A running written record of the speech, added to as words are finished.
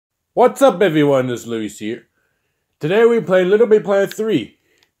What's up everyone, it's Luis here. Today we play LittleBigPlanet 3.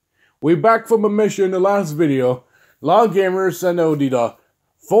 We back from a mission in the last video. Log gamers sent out the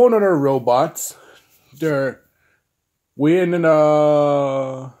phone other robots. We in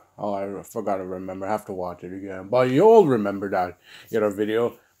oh, I forgot to remember, I have to watch it again. But you all remember that in our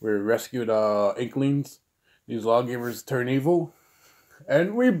video. We rescued Inklings. These log gamers turn evil.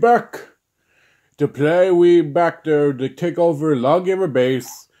 And we back to play. We back there to take over log gamer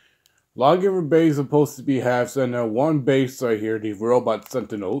base. Lawgiver base is supposed to be halves, and one base right here, the robot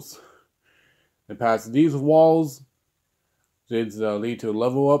sentinels. And past these walls, it's lead to a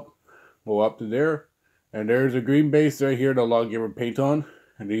level up. Go up to there. And there's a green base right here, the Lawgiver paint on.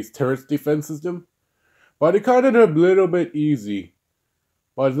 And these turrets defense system. But it kind of a little bit easy.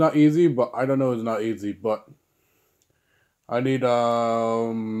 But it's not easy, but I don't know, it's not easy, but I need,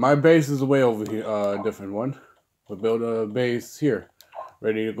 my base is way over here, a different one. We'll build a base here.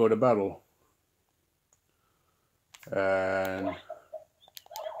 Ready to go to battle. And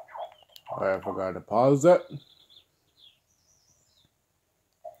I forgot to pause that.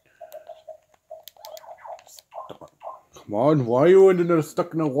 Come on, why are you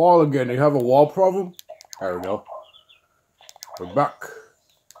stuck in a wall again? You have a wall problem? There we go. We're back.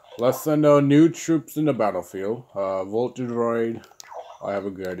 Let's send out new troops in the battlefield. Voltage droid. I have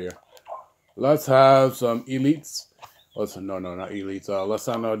a good idea. Let's have some elites. No, not elites. Let's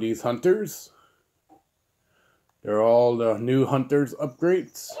send out these hunters. They're all the new hunters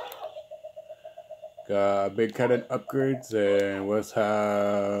upgrades. Got big cannon upgrades, and let's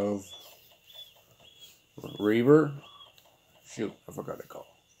have Reaver. Shoot, I forgot to call.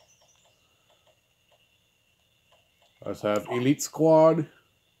 Let's have Elite Squad.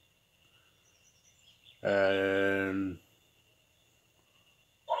 And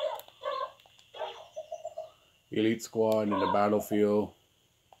Elite Squad in the battlefield.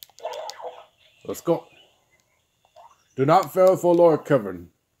 Let's go. Do not fail for Lord Kevin.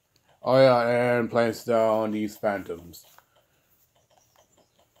 Oh yeah, and place down these phantoms.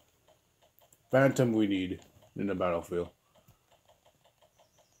 Phantom we need in the battlefield.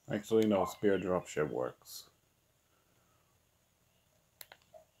 Actually no, spear dropship works.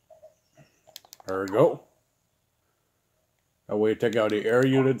 There we go. That way take out the air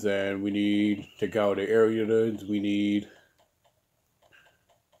units, and we need take out the air units, we need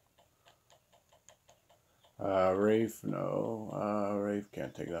Wraith, no, Wraith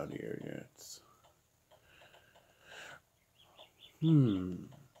can't take out the air units.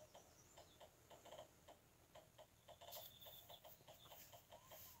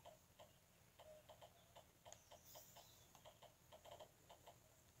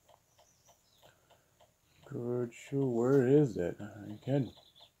 Good, sure, where is it? I can.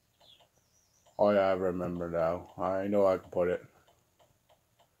 Oh yeah, I remember now. I know I can put it.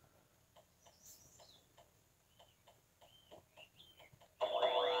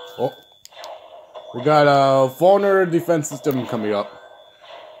 Oh, we got a 400 defense system coming up.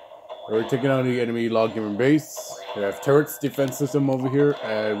 We're taking on the enemy log gamer base. We have turrets defense system over here,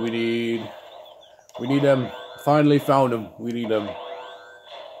 and we need them. Finally found them. We need them.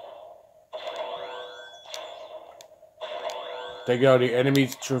 Take out the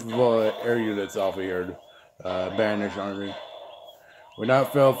enemy's air units off of here. Banished army. We're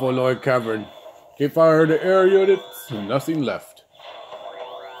not fell for Lord Cavern. Keep fire the air units. Nothing left.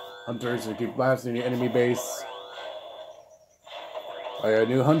 Hunters keep blasting the enemy base.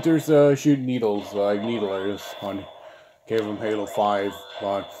 New hunters shoot needles, like needlers on came from Halo 5.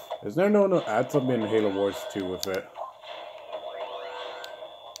 But is there no add something in Halo Wars 2 with it?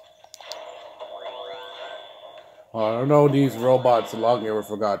 I don't know, these robots long ever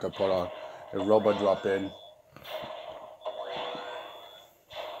forgot to put on. A robot dropped in.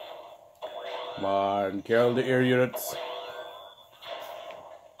 Come on, kill the air units.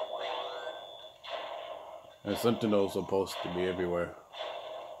 And Sentinel's supposed to be everywhere.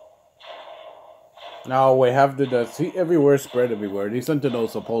 Now we have the see everywhere, spread everywhere. These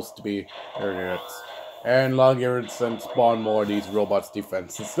Sentinels supposed to be air units. And long units and spawn more of these robots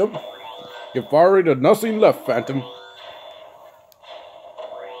defense system. You've already nothing left, Phantom.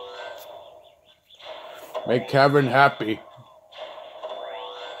 Make Cavern happy.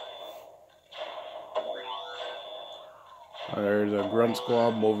 There's a grunt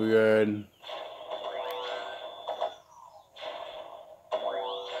squad moving in.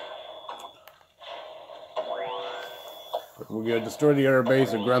 We're gonna destroy the air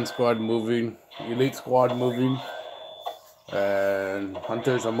base. The grunt squad moving. Elite squad moving. And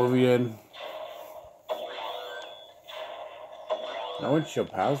hunters are moving in. No one shall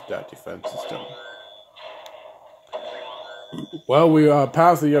pass that defense system. Well, we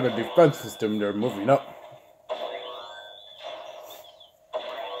passed the other defense system. They're moving up.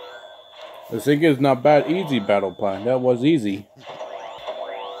 The thing is not bad. Easy battle plan. That was easy.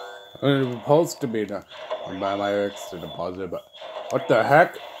 And it was supposed to be the by my X to the positive, but what the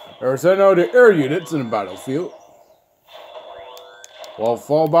heck? They're sending out the air units in the battlefield. Well,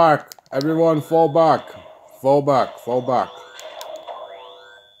 fall back. Everyone fall back. Fall back. Fall back.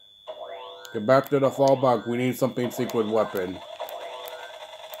 Get back to the fall back. We need something secret weapon.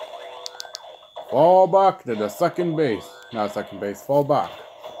 Fall back to the second base. Not second base. Fall back.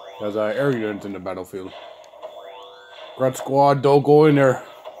 There's air units in the battlefield. Grunt Squad, don't go in there.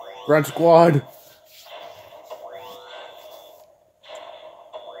 Grunt Squad.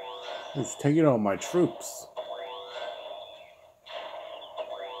 Who's taking out my troops?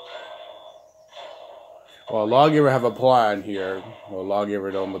 Well, Lawgiver have a plan here. Well, Lawgiver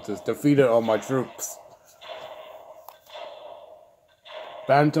don't, but just defeated all my troops.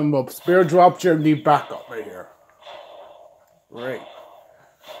 Phantom of Spear Dropship need backup right here. Great.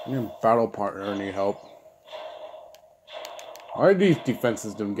 Your battle partner need help. Why are these defense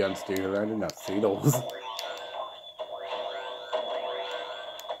systems against you? I did not see those.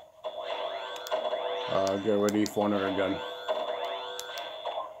 Get ready for another gun.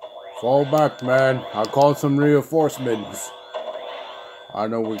 Fall back, man. I'll call some reinforcements. I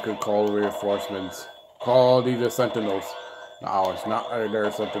know we could call reinforcements. Call these sentinels. No, ours, not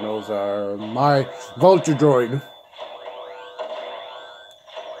their sentinels. My vulture droid.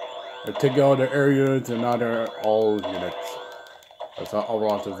 They're taking all the air units and not all units. That's not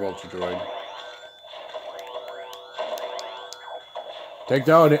all of vulture droid. Take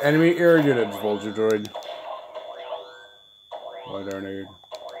down the enemy air units, vulture droid. Why don't they?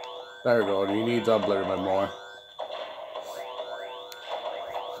 There we go. He needs up a little bit more.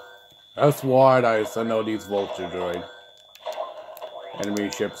 That's why I send out these vulture droid.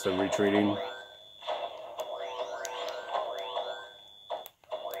 Enemy ships are retreating.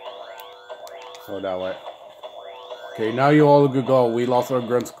 So that way. Okay, now you all could go. We lost our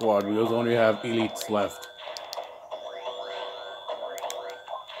grunt squad. We only have elites left.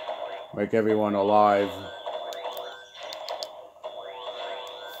 Make everyone alive.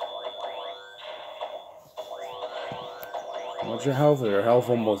 What's your health? Your health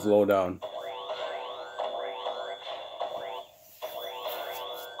almost low down.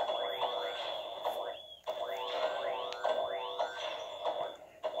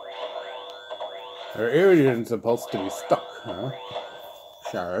 Our area isn't supposed to be stuck, huh?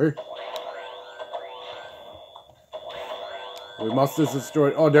 Sure. We must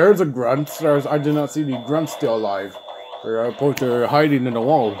destroy. Oh, there's a grunt. I did not see the grunt still alive. They're hiding in the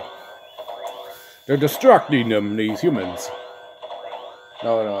wall. They're distracting them, these humans.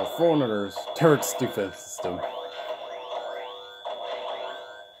 No, Foreigner's turret's defense system.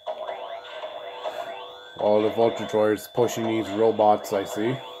 All the vulture droids pushing these robots, I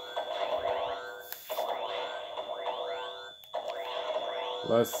see.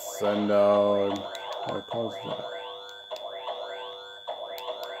 Let's send out. What calls that?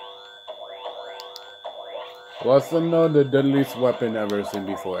 Let's send out the deadliest weapon ever seen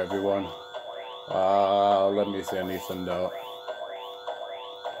before, everyone. Let me see. I need to send out.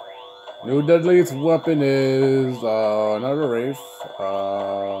 New deadliest weapon is another Wraith.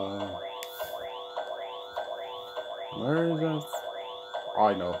 Where is that?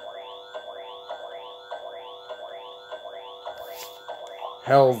 I know.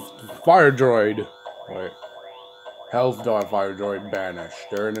 Hell's Fire Droid. Wait. Hell's Dawn Fire Droid banished.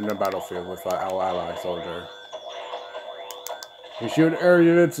 They're in the battlefield with our ally soldier. We shoot air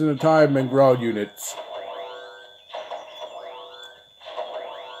units in a time and ground units.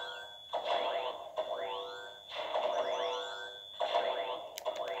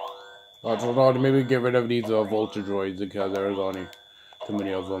 Also, maybe get rid of these vulture droids because there's only too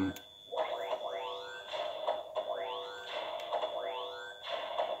many of them.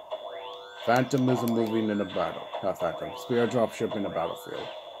 Phantom is moving in a battle. Not Phantom. Spear dropship in the battlefield.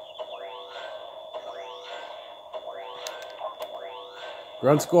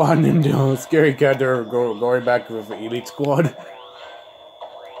 Grunt Squad and Scary Cat are going back with the Elite Squad.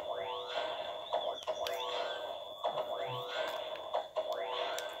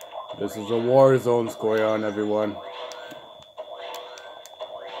 This is a war zone going on, everyone.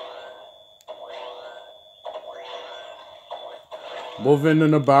 Move in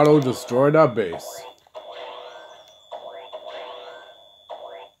the battle, destroy that base.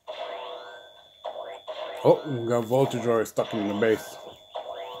 Oh, we got Vulture Droid stuck in the base.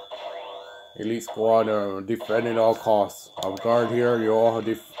 Elite Squad are defending at all costs. Off guard here, you all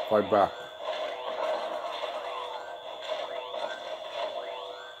fight back.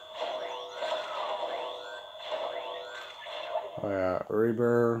 Oh yeah,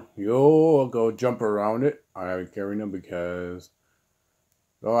 Reaper, you'll go jump around it. I haven't carried them because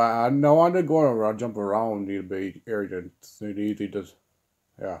I don't want to go around, jump around the big area. It's easy just,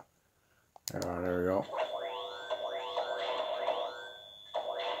 yeah. There we go.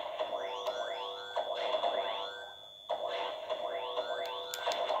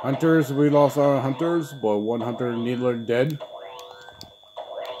 Hunters, we lost our hunters, but one hunter needler dead.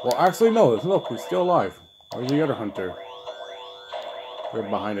 Well, actually, no, look, he's still alive. Where's the other hunter? We're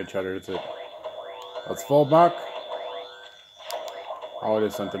behind each other, is it? Let's fall back. Oh, it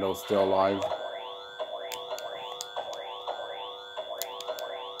is Sentinel still alive.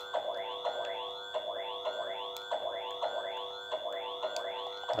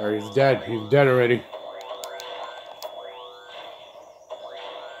 Alright, he's dead. He's dead already.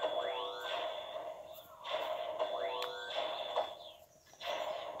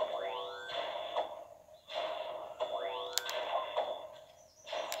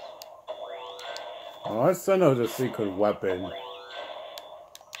 Well, let's send out the secret weapon.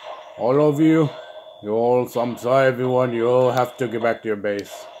 All of you, I'm sorry everyone, you all have to get back to your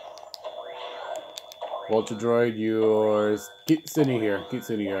base. Vulture droid, yours. Keep sitting here. Keep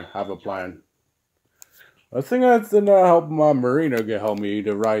sitting here. Have a plan. I think that's gonna help my Marina help me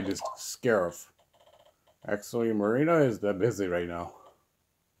to ride this Scarif. Actually, Marina is that busy right now.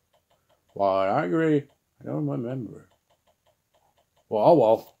 Well, I agree. I don't remember. Well, oh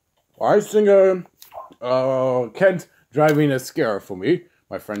well. I think Kent driving a Scarif for me.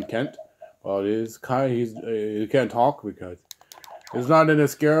 My friend Kent. Well, he can't talk because he's not in a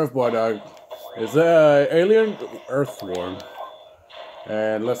Scarif, but it's an alien Earthworm.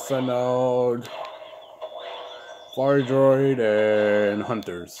 And let's send out Fire Droid and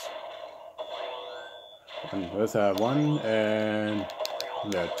Hunters. And let's have one and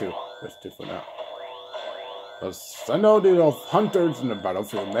yeah, two. There's two for now. Let's send out the Hunters in the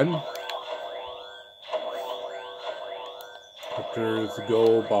battlefield, men. Hunters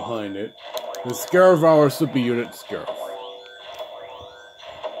go behind it. The Scarif our super unit Scarif.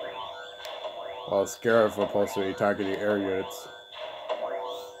 Well, Scarif are supposed to be attacking the area.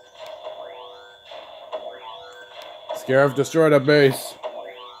 Scarif destroyed a base.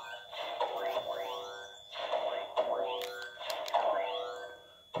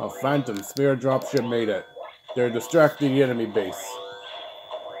 A Phantom Spear dropship made it. They're distracting the enemy base.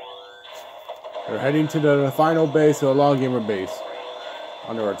 They're heading to the final base, the long gamer base.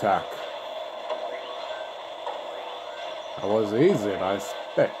 Under attack. That was easier than I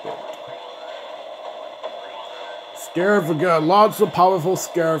expected. Scarif got lots of powerful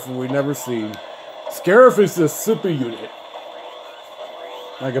Scarif we've never seen. Scarif is a super unit.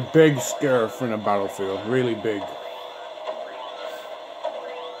 Like a big Scarif in a battlefield. Really big.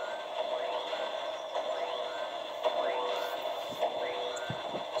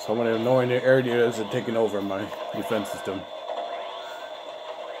 So many annoying areas are taking over my defense system.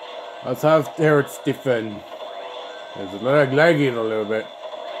 Let's have Terrets defend. It's lagging a little bit.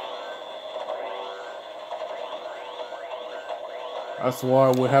 That's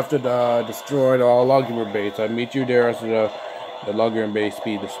why we have to destroy the logger base. I meet you there as the logger base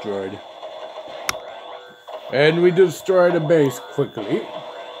be destroyed. And we destroy the base quickly.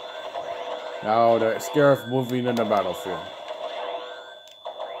 Now the Scarif moving in the battlefield.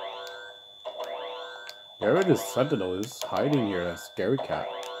 There this Sentinel is hiding here, that scary cat.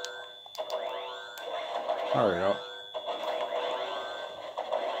 Hurry up.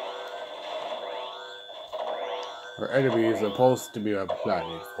 Our enemy is supposed to be a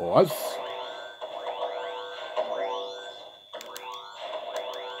planet for us.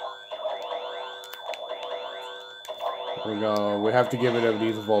 We have to give it up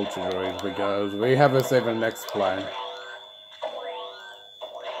these vulture droids because we have a save the next plan.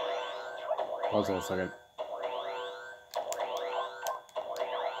 Hold on a second.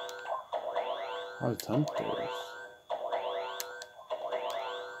 Oh, it's hunters.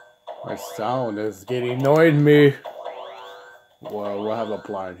 My sound is getting annoying me. Well, we'll have a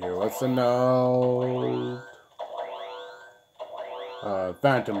plan here. Let's send out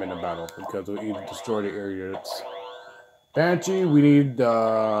Phantom in the battle because we need to destroy the area. It's Banshee. We need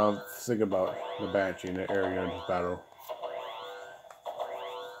think about the Banshee in the area in this battle.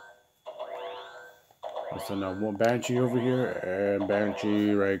 Let's send out one Banshee over here and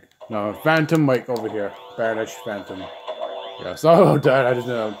Banshee right. No, Phantom Mike over here. Banish Phantom. Yeah, sorry about that. I just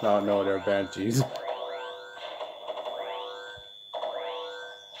did not know they're Banshees.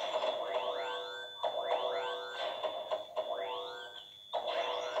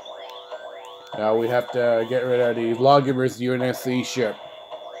 Now we have to get rid of the Lawgiver's UNSC ship.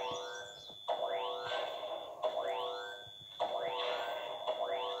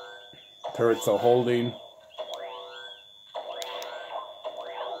 Turrets are holding.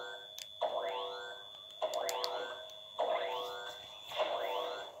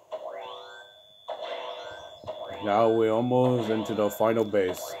 Now we're almost into the final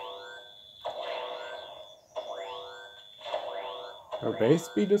base. Our base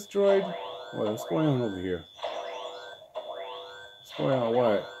be destroyed? What's going on over here? What's going on?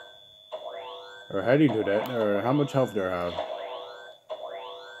 What? Or how do you do that? Or how much health do I have?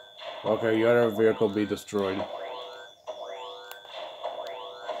 Okay, your other vehicle be destroyed.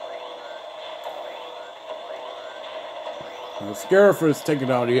 The Scarif is taking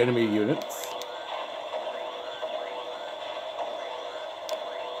down the enemy units.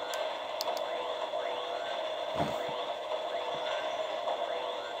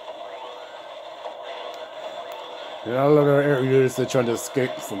 Do not let our air units that trying to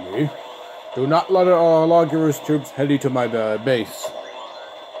escape from me. Do not let our lawgivers troops heading to my base.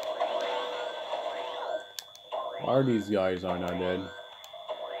 Why are these guys not dead?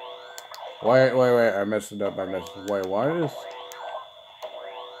 Wait, I messed it up, wait, why is...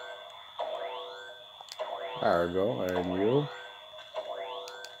 There we go, and you?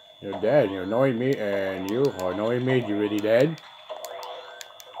 You're dead, you're annoying me, and you are annoying me, you really dead?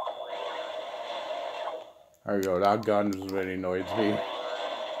 There we go, that gun just really annoys me.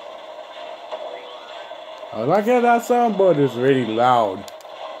 I like how that sound, but it's really loud.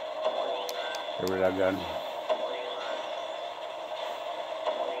 Get rid of that gun.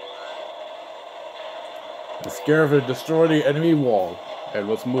 The Scarif will destroy the enemy wall. And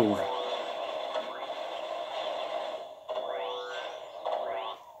let's move.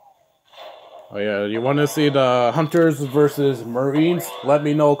 Oh yeah, you want to see the Hunters versus Marines? Let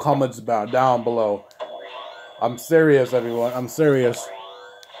me know comments down below. I'm serious, everyone. I'm serious.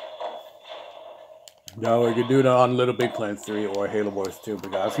 No, we could do that on LittleBigPlanet 3 or Halo Wars 2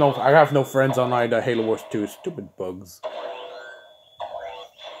 because I have no friends online that Halo Wars 2. Stupid bugs.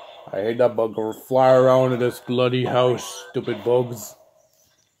 I hate that bug will fly around in this bloody house. Stupid bugs.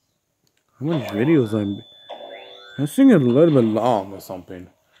 How many videos I'm... I think it's a little bit long or something.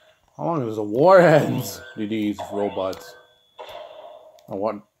 How long is the war ends to these robots? I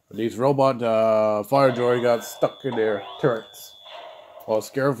want... These robot fire droid got stuck in their turrets. Well,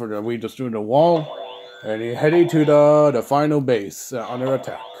 scared for them, we destroyed the wall. And he heading to the final base under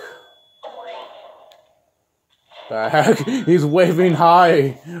attack. The heck? He's waving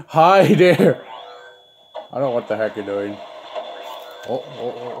high there. I don't know what the heck you're doing.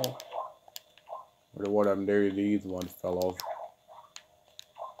 Oh. What I'm doing, these ones fell off.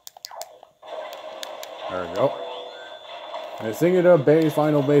 There we go. And thinking the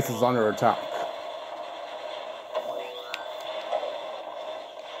final base is under attack.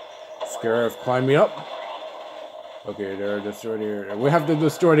 Scarif, climb me up. Okay, they're destroying the air. We have to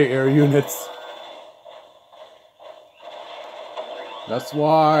destroy the air units. That's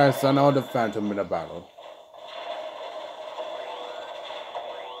why I sent out the Phantom in a battle.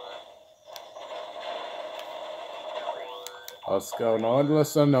 Let's go. Now let's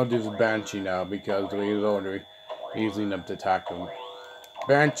send out this Banshee now because we're only easy enough to attack them.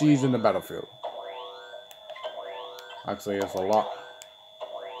 Banshees in the battlefield. Actually, it's a lot.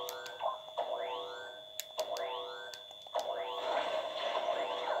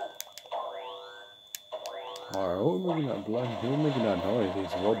 Alright, who's making that blood? Who's making that noise?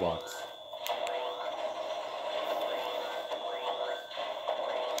 These robots.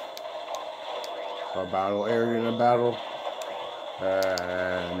 Our battle area in the battle.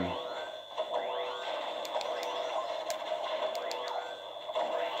 And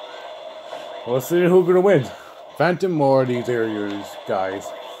let's see who's gonna win. Phantom or these areas,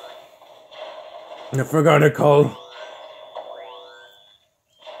 guys. I forgot to call.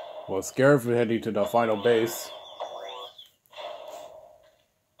 Well, Scarif is heading to the final base.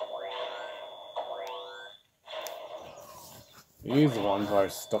 These ones are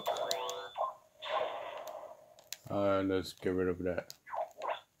stuck. Let's get rid of that.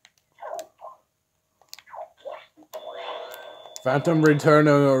 Phantom, return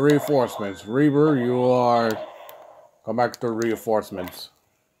to reinforcements. Reaver, you are... Come back to reinforcements.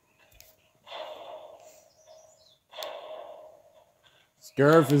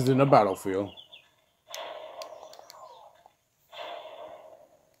 Scarif is in the battlefield.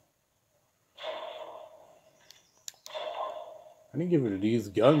 I didn't give it these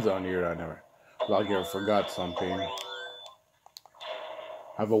guns on here. I never... Like I forgot something.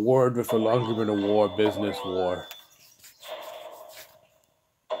 Have a word with a longer than a war, business war.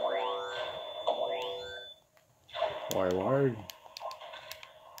 Why?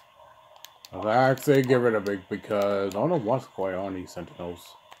 I actually get rid of it because I don't know what's going on these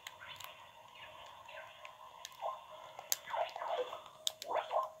Sentinels.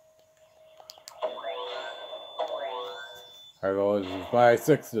 I go by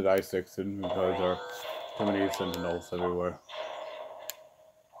 6 did I 6 in because there are too many sentinels everywhere.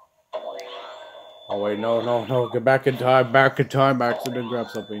 Oh wait, no, get back in time, I accidentally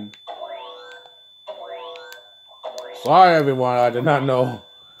grabbed something. Sorry everyone, I did not know.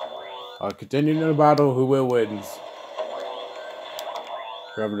 I'll continue the battle, who will wins.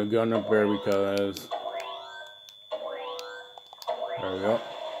 Grabbing the gun up there because... There we go.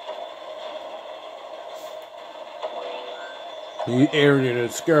 The area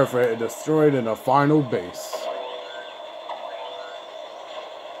is scarifed and destroyed in the final base.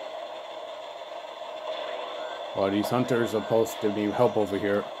 Well, these hunters are supposed to need help over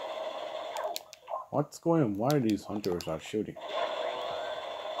here. What's going on? Why are these hunters not shooting?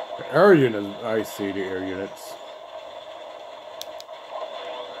 The air units, I see the air units.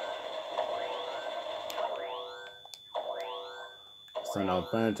 Send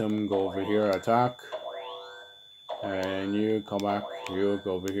out Phantom, go over here, attack. And you come back, you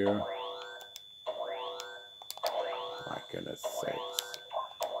go over here. My goodness sakes.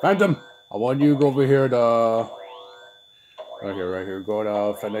 Phantom! I want you to go over here to... Right here. Go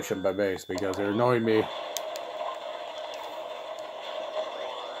to finish them by base because they're annoying me.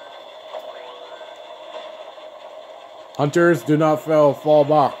 Hunters, do not fall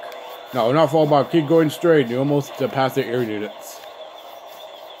back. No, not fall back. Keep going straight. You almost pass the air units.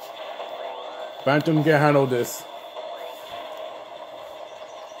 Phantom can handle this.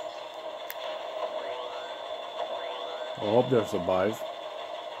 I hope they'll survive.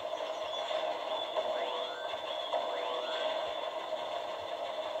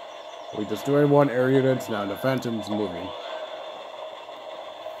 We destroyed one air unit, now the Phantom's moving.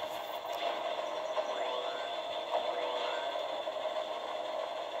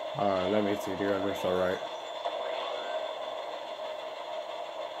 Alright, let me see the others, alright.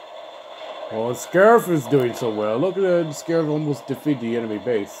 Well, Scarif is doing so well. Look at that, Scarif almost defeat the enemy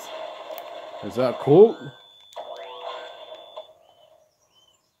base. Is that cool?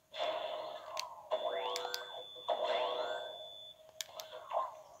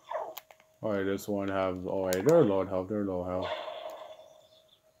 Alright, this one have... Oh wait, they're low health,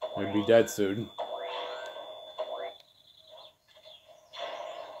 They'd be dead soon.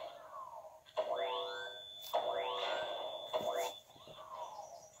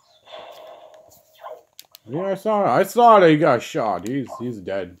 Yeah, I saw that he got shot. He's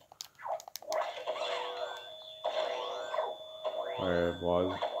dead. There it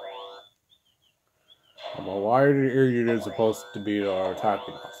was. Well, why are the air units supposed to be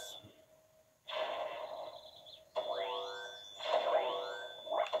attacking us?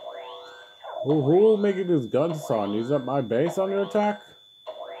 Who making these guns on? Is that my base under attack?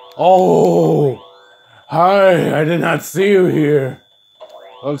 Oh! Hi! I did not see you here!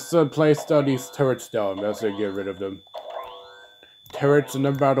 Let's place these turrets down. That's to get rid of them. Turrets in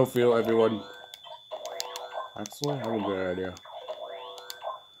the battlefield, everyone. Actually, I have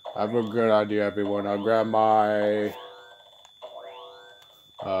a good idea. Everyone. I'll grab my...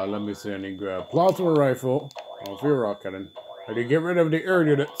 let me see. I need to grab plasma rifle. Oh, fear rock cannon. I need to get rid of the air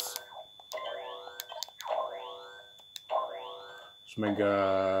units. Let's make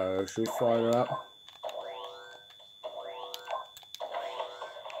a shoot fire up.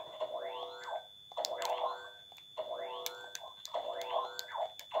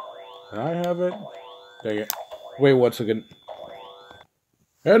 Can I have it? Dang it. Wait 1 second.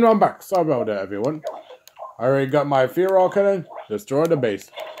 And I'm back. Sorry about that, everyone. I already got my fear rock cannon. Destroy the base.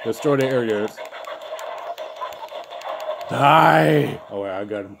 Destroy the areas. Die! Oh wait, I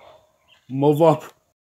got him. Move up.